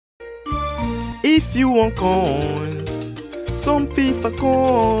If you want coins, some FIFA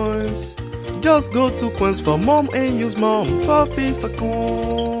coins, just go to coins for mom and use mom for FIFA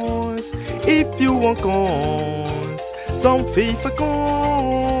coins. If you want coins, some FIFA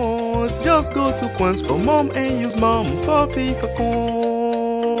coins, just go to coins for mom and use mom for FIFA coins.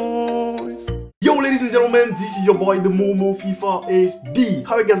 Yo, ladies and gentlemen, this is your boy the Momo FIFA HD.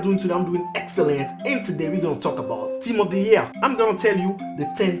 How are you guys doing today? I'm doing excellent, and today we're gonna talk about Team of the Year. I'm gonna tell you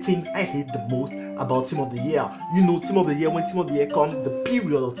the 10 things I hate the most about Team of the Year. You know, Team of the Year, when Team of the Year comes, the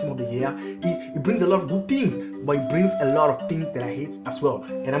period of Team of the Year, it brings a lot of good things, but it brings a lot of things that I hate as well,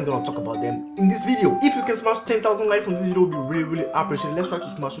 and I'm gonna talk about them in this video. If you can smash 10,000 likes on this video, it would be really appreciated. Let's try to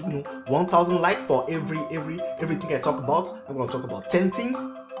smash, 1,000 likes for everything I talk about. I'm gonna talk about 10 things.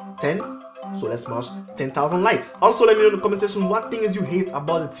 10. So let's smash 10,000 likes. Also, let me know in the comment section what things you hate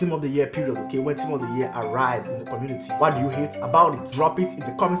about the Team of the Year period, okay? When Team of the Year arrives in the community, what do you hate about it? Drop it in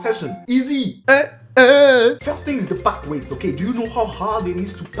the comment section. Easy. First thing is the pack weight, okay? Do you know how hard it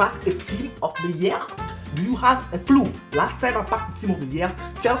is to pack a Team of the Year? Do you have a clue? Last time I packed the Team of the Year,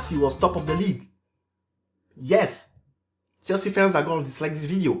 Chelsea was top of the league. Yes. Chelsea fans are gonna dislike this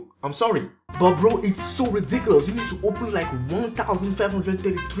video. I'm sorry. But bro, it's so ridiculous. You need to open like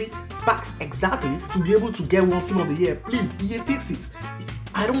 1,533 packs exactly to be able to get one Team of the Year. Please, EA fix it.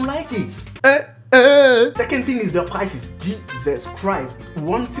 I don't like it. Second thing is the prices. Jesus Christ.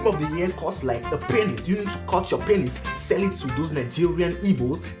 One Team of the Year costs like a penis. You need to cut your penis, sell it to those Nigerian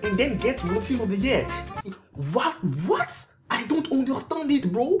Igbos, and then get one Team of the Year. What? I don't understand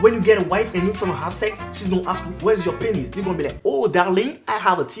it, bro. When you get a wife and you're trying to have sex, she's gonna ask you, where's your penis? You're gonna be like, oh darling, I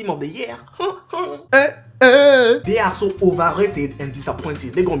have a Team of the Year. They are so overrated and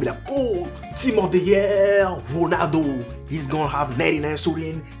disappointed. They're gonna be like, oh, Team of the Year, Ronaldo. He's gonna have 99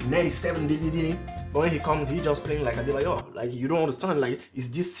 shooting, 97. But when he comes, he's just playing like Adebayor. Like, you don't understand, like, is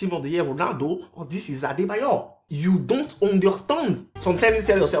this Team of the Year Ronaldo or this is Adebayor? You don't understand. Sometimes you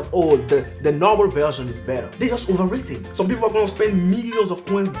tell yourself, oh, the normal version is better. They're just overrated. Some people are gonna spend millions of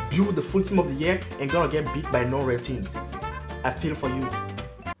coins, build the full Team of the Year, and gonna get beat by non-rare teams. I feel for you.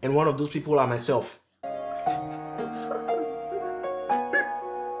 And one of those people are myself.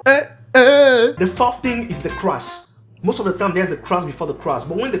 The fourth thing is the crash. Most of the time there's a crash before the crash,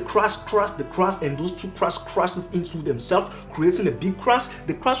 but when the crash, and those two crashes into themselves, creating a big crash,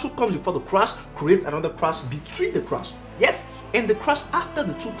 the crash who comes before the crash creates another crash between the crash. Yes, and the crash after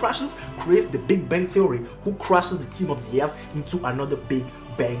the two crashes creates the Big Bang Theory, who crashes the Team of the Years into another Big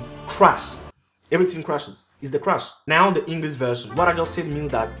Bang crash. Everything crashes. It's the crash. Now the English version. What I just said means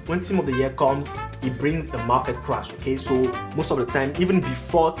that when Team of the Year comes, it brings a market crash, okay? So most of the time, even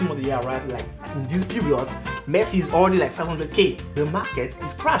before Team of the Year arrives, like in this period, Messi is already like 500k. The market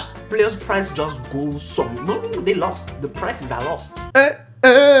is crashed. Players' price just goes no, they lost. The prices are lost.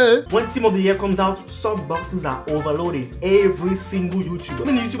 When Team of the Year comes out, sub boxes are overloaded. Every single YouTuber.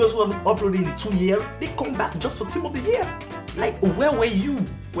 Many YouTubers who have uploaded in 2 years, they come back just for Team of the Year. Like, where were you?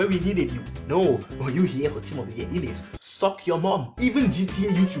 Where we needed you? No, were you here for Team of the Year? In it, suck your mom. Even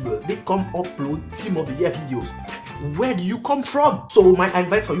GTA YouTubers, they come upload Team of the Year videos. Where do you come from? So my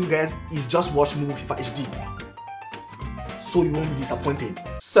advice for you guys is just watch Momo FIFA HD, so you won't be disappointed.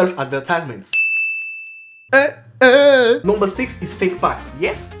 Self-advertisements. Number 6 is fake packs.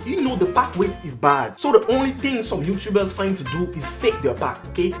 Yes, you know the pack weight is bad. So the only thing some YouTubers find to do is fake their packs,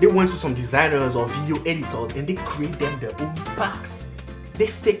 okay? They went to some designers or video editors and they create them their own packs. They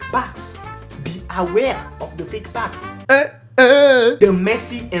fake packs. Be aware of the fake packs. The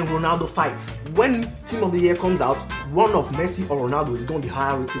Messi and Ronaldo fights. When Team of the Year comes out, one of Messi or Ronaldo is going to be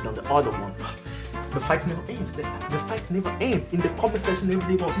higher rated than the other one. The fight never ends. The fight never ends. In the comment section,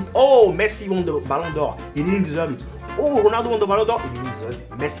 everybody gonna see, oh, Messi won the Ballon d'Or. He didn't deserve it. Oh, Ronaldo won the Ballon d'Or. He didn't deserve it.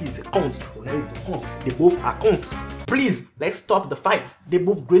 Messi is a cunt. Ronaldo is a cunt. They both are cunts. Please, let's stop the fights. They're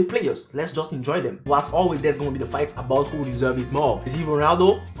both great players. Let's just enjoy them. But as always, there's gonna be the fight about who deserves it more. Is it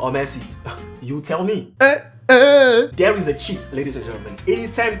Ronaldo or Messi? You tell me. There is a cheat, ladies and gentlemen.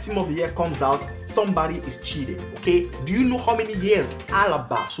 Anytime Team of the Year comes out, somebody is cheating, okay? Do you know how many years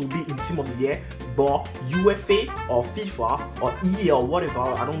Alaba should be in Team of the Year, but UFA or FIFA or EA or whatever,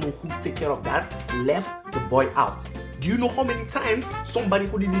 I don't know who take care of that, left the boy out? Do you know how many times somebody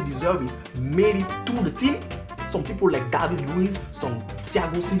who didn't deserve it made it to the team? Some people like David Luiz, some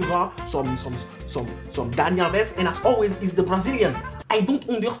Thiago Silva, some Daniel Alves, and as always is the Brazilian. I don't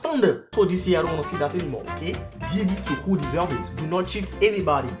understand it. So this year I don't want to see that anymore, okay? Give it to who deserves it. Do not cheat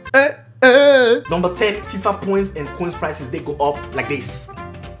anybody. Number 10, FIFA points and coins prices, they go up like this.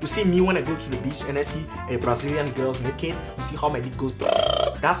 You see me when I go to the beach and I see a Brazilian girls naked, you see how my dick goes,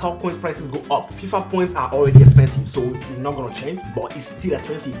 That's how coins prices go up. FIFA points are already expensive, so it's not gonna change, but it's still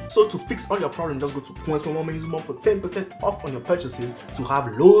expensive. So to fix all your problems, just go to coins for more use more for 10% off on your purchases to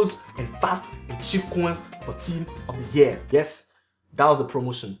have loads and fast and cheap coins for Team of the Year. Yes, that was a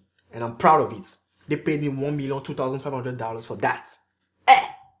promotion, and I'm proud of it. They paid me $1,002,500 for that.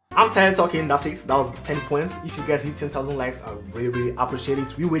 I'm tired talking, that's it. That was the 10 points. If you guys hit 10,000 likes, I really appreciate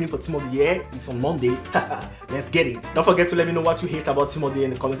it. We're waiting for Team of the Year. It's on Monday. Let's get it. Don't forget to let me know what you hate about Team of the Year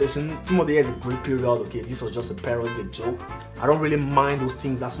in the comment section. Team of the Year is a great period, okay? This was just a parody, a joke. I don't really mind those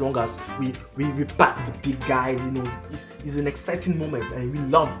things as long as we back the big guys, you know. It's an exciting moment and we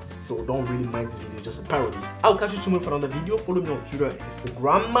love it. So don't really mind this video, just a parody. I'll catch you tomorrow for another video. Follow me on Twitter and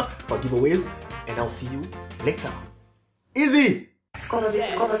Instagram for giveaways. And I'll see you later. Easy!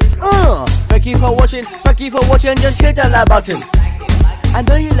 Thank you for watching, just hit the like button. I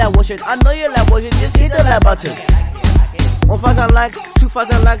know you like watching, just hit the like button. 1,000 likes,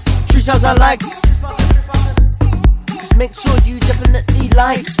 2,000 likes, 3,000 likes. Just make sure you definitely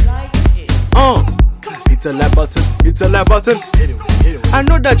like. Hit the like button, hit the like button. I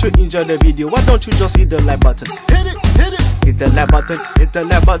know that you enjoyed the video, why don't you just hit the like button? Hit the like button, hit the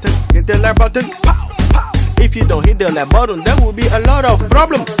like button, hit the like button. Pow, pow. If you don't hit the like button, there will be a lot of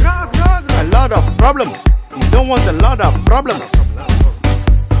problems. A lot of problems. You don't want a lot of problems.